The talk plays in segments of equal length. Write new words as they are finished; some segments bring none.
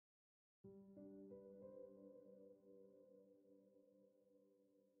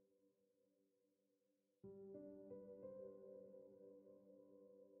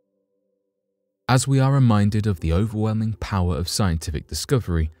As we are reminded of the overwhelming power of scientific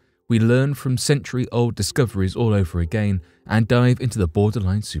discovery, we learn from century-old discoveries all over again and dive into the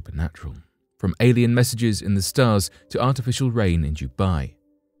borderline supernatural, from alien messages in the stars to artificial rain in Dubai.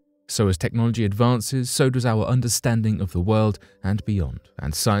 So as technology advances, so does our understanding of the world and beyond,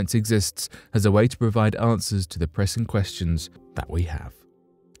 and science exists as a way to provide answers to the pressing questions that we have.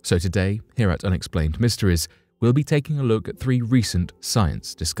 So today, here at Unexplained Mysteries, we'll be taking a look at 3 recent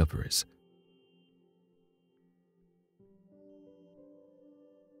science discoveries.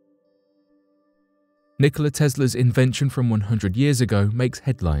 Nikola Tesla's invention from 100 years ago makes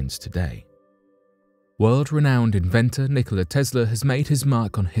headlines today. World-renowned inventor Nikola Tesla has made his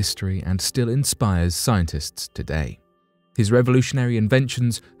mark on history and still inspires scientists today. His revolutionary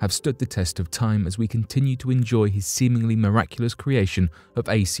inventions have stood the test of time as we continue to enjoy his seemingly miraculous creation of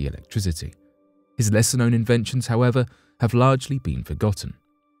AC electricity. His lesser-known inventions, however, have largely been forgotten.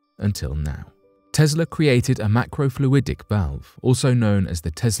 Until now. Tesla created a macrofluidic valve, also known as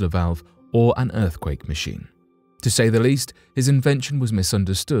the Tesla valve or an earthquake machine. To say the least, his invention was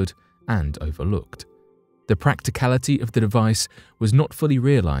misunderstood and overlooked. The practicality of the device was not fully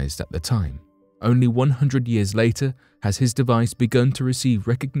realized at the time. Only 100 years later has his device begun to receive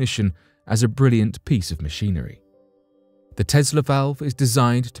recognition as a brilliant piece of machinery. The Tesla valve is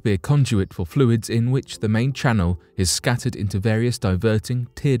designed to be a conduit for fluids in which the main channel is scattered into various diverting,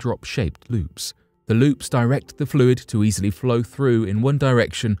 teardrop-shaped loops. The loops direct the fluid to easily flow through in one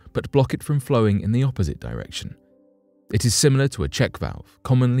direction but block it from flowing in the opposite direction. It is similar to a check valve,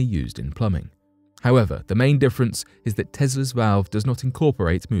 commonly used in plumbing. However, the main difference is that Tesla's valve does not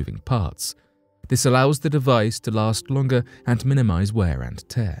incorporate moving parts. This allows the device to last longer and minimize wear and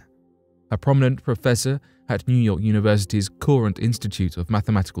tear. A prominent professor at New York University's Courant Institute of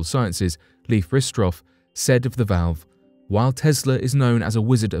Mathematical Sciences, Leif Ristroff, said of the valve, "While Tesla is known as a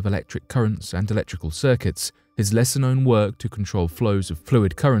wizard of electric currents and electrical circuits, his lesser-known work to control flows of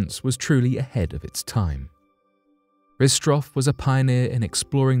fluid currents was truly ahead of its time." Ristroff was a pioneer in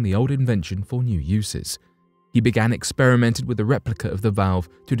exploring the old invention for new uses. He began experimenting with a replica of the valve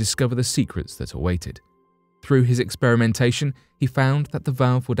to discover the secrets that awaited. Through his experimentation, he found that the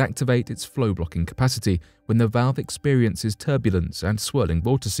valve would activate its flow-blocking capacity when the valve experiences turbulence and swirling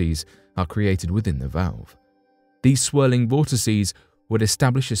vortices are created within the valve. These swirling vortices would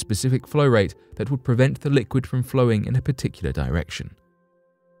establish a specific flow rate that would prevent the liquid from flowing in a particular direction.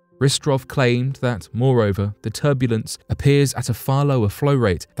 Ristroff claimed that, moreover, the turbulence appears at a far lower flow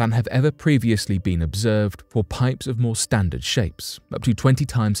rate than have ever previously been observed for pipes of more standard shapes, up to 20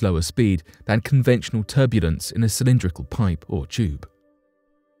 times lower speed than conventional turbulence in a cylindrical pipe or tube.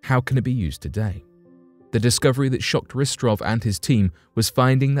 How can it be used today? The discovery that shocked Ristroff and his team was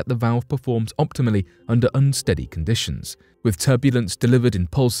finding that the valve performs optimally under unsteady conditions, with turbulence delivered in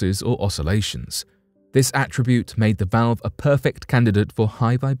pulses or oscillations. This attribute made the valve a perfect candidate for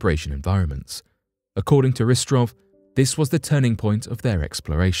high-vibration environments. According to Ristroff, this was the turning point of their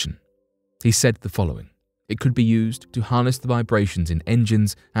exploration. He said the following: "It could be used to harness the vibrations in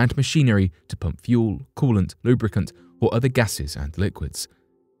engines and machinery to pump fuel, coolant, lubricant, or other gases and liquids.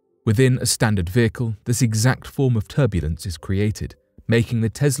 Within a standard vehicle, this exact form of turbulence is created, making the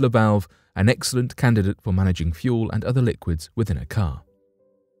Tesla valve an excellent candidate for managing fuel and other liquids within a car."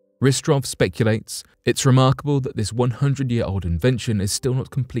 Ristroff speculates, "It's remarkable that this 100-year-old invention is still not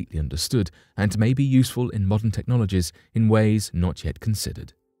completely understood and may be useful in modern technologies in ways not yet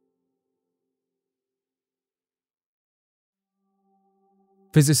considered."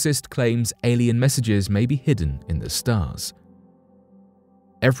 Physicist claims alien messages may be hidden in the stars.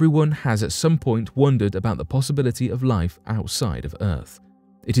 Everyone has at some point wondered about the possibility of life outside of Earth.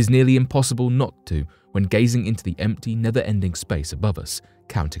 It is nearly impossible not to when gazing into the empty, never-ending space above us,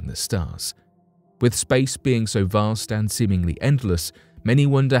 counting the stars. With space being so vast and seemingly endless, many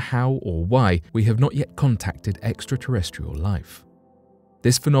wonder how or why we have not yet contacted extraterrestrial life.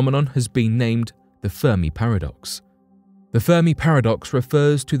 This phenomenon has been named the Fermi paradox. The Fermi paradox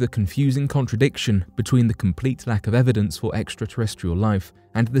refers to the confusing contradiction between the complete lack of evidence for extraterrestrial life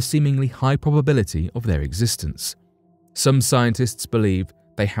and the seemingly high probability of their existence. Some scientists believe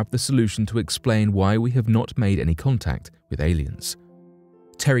they have the solution to explain why we have not made any contact with aliens.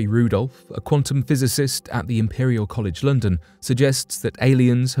 Terry Rudolph, a quantum physicist at the Imperial College London, suggests that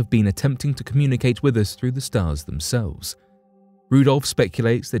aliens have been attempting to communicate with us through the stars themselves. Rudolph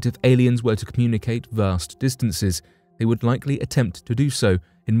speculates that if aliens were to communicate vast distances, they would likely attempt to do so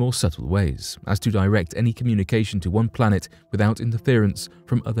in more subtle ways, as to direct any communication to one planet without interference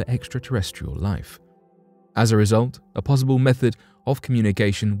from other extraterrestrial life. As a result, a possible method of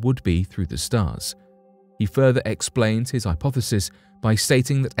communication would be through the stars. He further explains his hypothesis by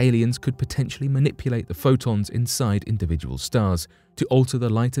stating that aliens could potentially manipulate the photons inside individual stars to alter the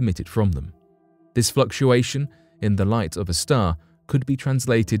light emitted from them. This fluctuation in the light of a star could be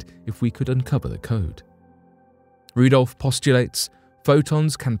translated if we could uncover the code. Rudolph postulates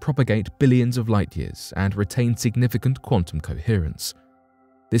photons can propagate billions of light years and retain significant quantum coherence.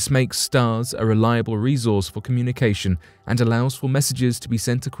 This makes stars a reliable resource for communication and allows for messages to be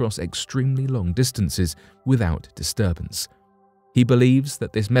sent across extremely long distances without disturbance. He believes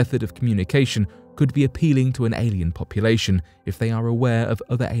that this method of communication could be appealing to an alien population if they are aware of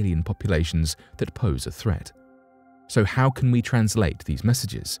other alien populations that pose a threat. So how can we translate these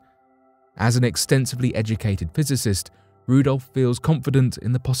messages? As an extensively educated physicist, Rudolph feels confident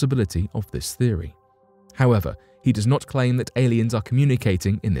in the possibility of this theory. However, he does not claim that aliens are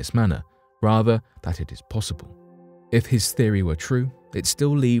communicating in this manner, rather that it is possible. If his theory were true, it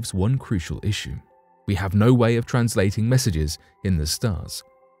still leaves one crucial issue. We have no way of translating messages in the stars.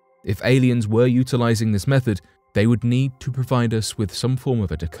 If aliens were utilizing this method, they would need to provide us with some form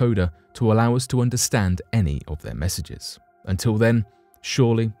of a decoder to allow us to understand any of their messages. Until then,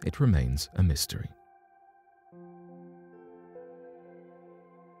 surely it remains a mystery.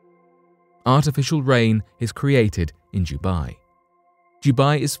 Artificial rain is created in Dubai.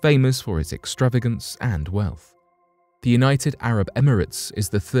 Dubai is famous for its extravagance and wealth. The United Arab Emirates is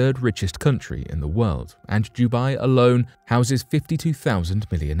the third richest country in the world, and Dubai alone houses 52,000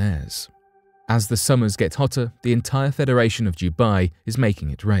 millionaires. As the summers get hotter, the entire Federation of Dubai is making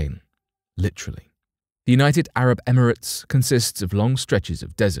it rain. Literally. The United Arab Emirates consists of long stretches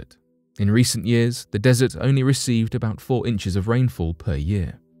of desert. In recent years, the desert only received about 4 inches of rainfall per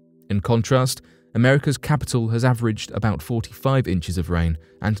year. In contrast, America's capital has averaged about 45 inches of rain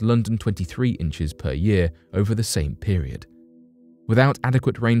and London 23 inches per year over the same period. Without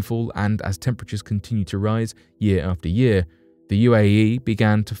adequate rainfall and as temperatures continue to rise year after year, the UAE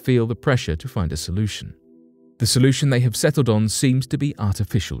began to feel the pressure to find a solution. The solution they have settled on seems to be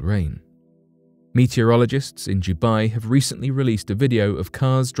artificial rain. Meteorologists in Dubai have recently released a video of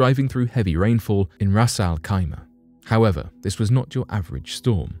cars driving through heavy rainfall in Ras Al Khaimah. However, this was not your average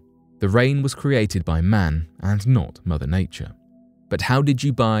storm. The rain was created by man and not Mother Nature. But how did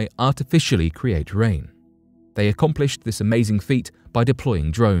Dubai artificially create rain? They accomplished this amazing feat by deploying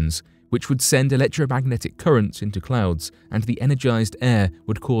drones, which would send electromagnetic currents into clouds, and the energized air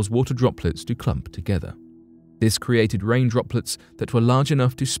would cause water droplets to clump together. This created rain droplets that were large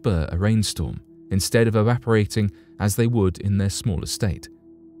enough to spur a rainstorm, instead of evaporating as they would in their smaller state.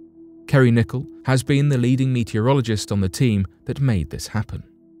 Kerry Nicol has been the leading meteorologist on the team that made this happen.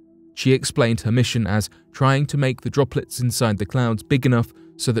 She explained her mission as trying to make the droplets inside the clouds big enough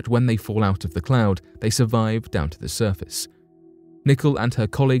so that when they fall out of the cloud, they survive down to the surface. Nicol and her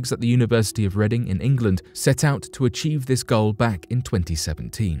colleagues at the University of Reading in England set out to achieve this goal back in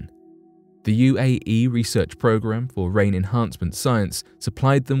 2017. The UAE Research Programme for Rain Enhancement Science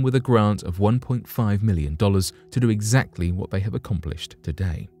supplied them with a grant of $1.5 million to do exactly what they have accomplished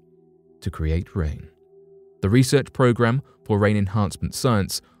today: to create rain. The Research Programme for Rain Enhancement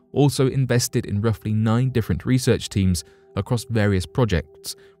Science also invested in roughly 9 different research teams across various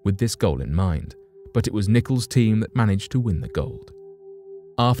projects with this goal in mind, but it was Nicol's team that managed to win the gold.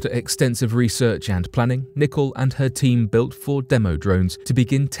 After extensive research and planning, Nicol and her team built 4 demo drones to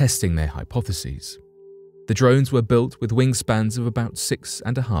begin testing their hypotheses. The drones were built with wingspans of about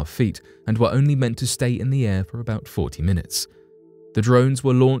 6.5 feet and were only meant to stay in the air for about 40 minutes. The drones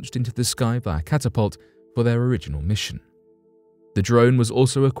were launched into the sky via catapult for their original mission. The drone was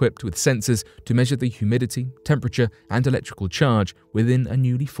also equipped with sensors to measure the humidity, temperature, and electrical charge within a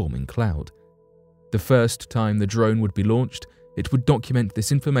newly forming cloud. The first time the drone would be launched, it would document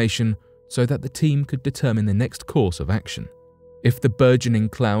this information so that the team could determine the next course of action. If the burgeoning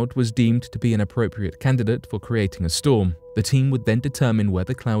cloud was deemed to be an appropriate candidate for creating a storm, the team would then determine where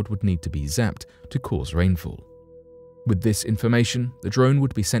the cloud would need to be zapped to cause rainfall. With this information, the drone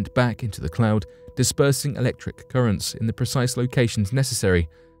would be sent back into the cloud, dispersing electric currents in the precise locations necessary,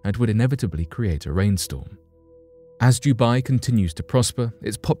 and would inevitably create a rainstorm. As Dubai continues to prosper,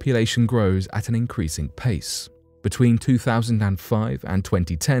 its population grows at an increasing pace. Between 2005 and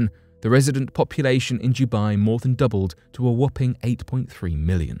 2010, the resident population in Dubai more than doubled to a whopping 8.3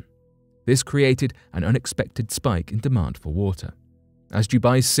 million. This created an unexpected spike in demand for water. As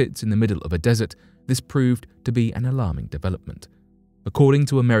Dubai sits in the middle of a desert, this proved to be an alarming development. According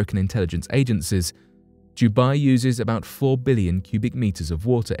to American intelligence agencies, Dubai uses about 4 billion cubic meters of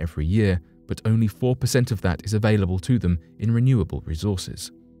water every year, but only 4% of that is available to them in renewable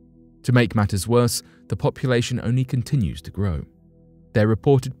resources. To make matters worse, the population only continues to grow. their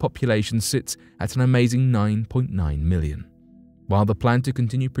reported population sits at an amazing 9.9 million. While the plan to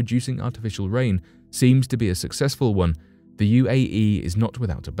continue producing artificial rain seems to be a successful one, the UAE is not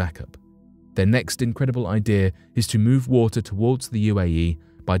without a backup. Their next incredible idea is to move water towards the UAE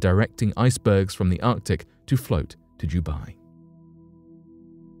by directing icebergs from the Arctic to float to Dubai.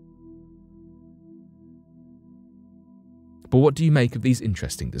 But what do you make of these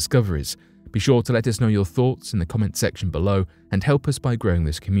interesting discoveries? Be sure to let us know your thoughts in the comment section below and help us by growing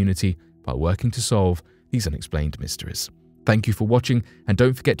this community by working to solve these unexplained mysteries. Thank you for watching, and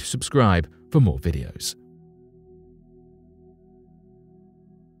don't forget to subscribe for more videos.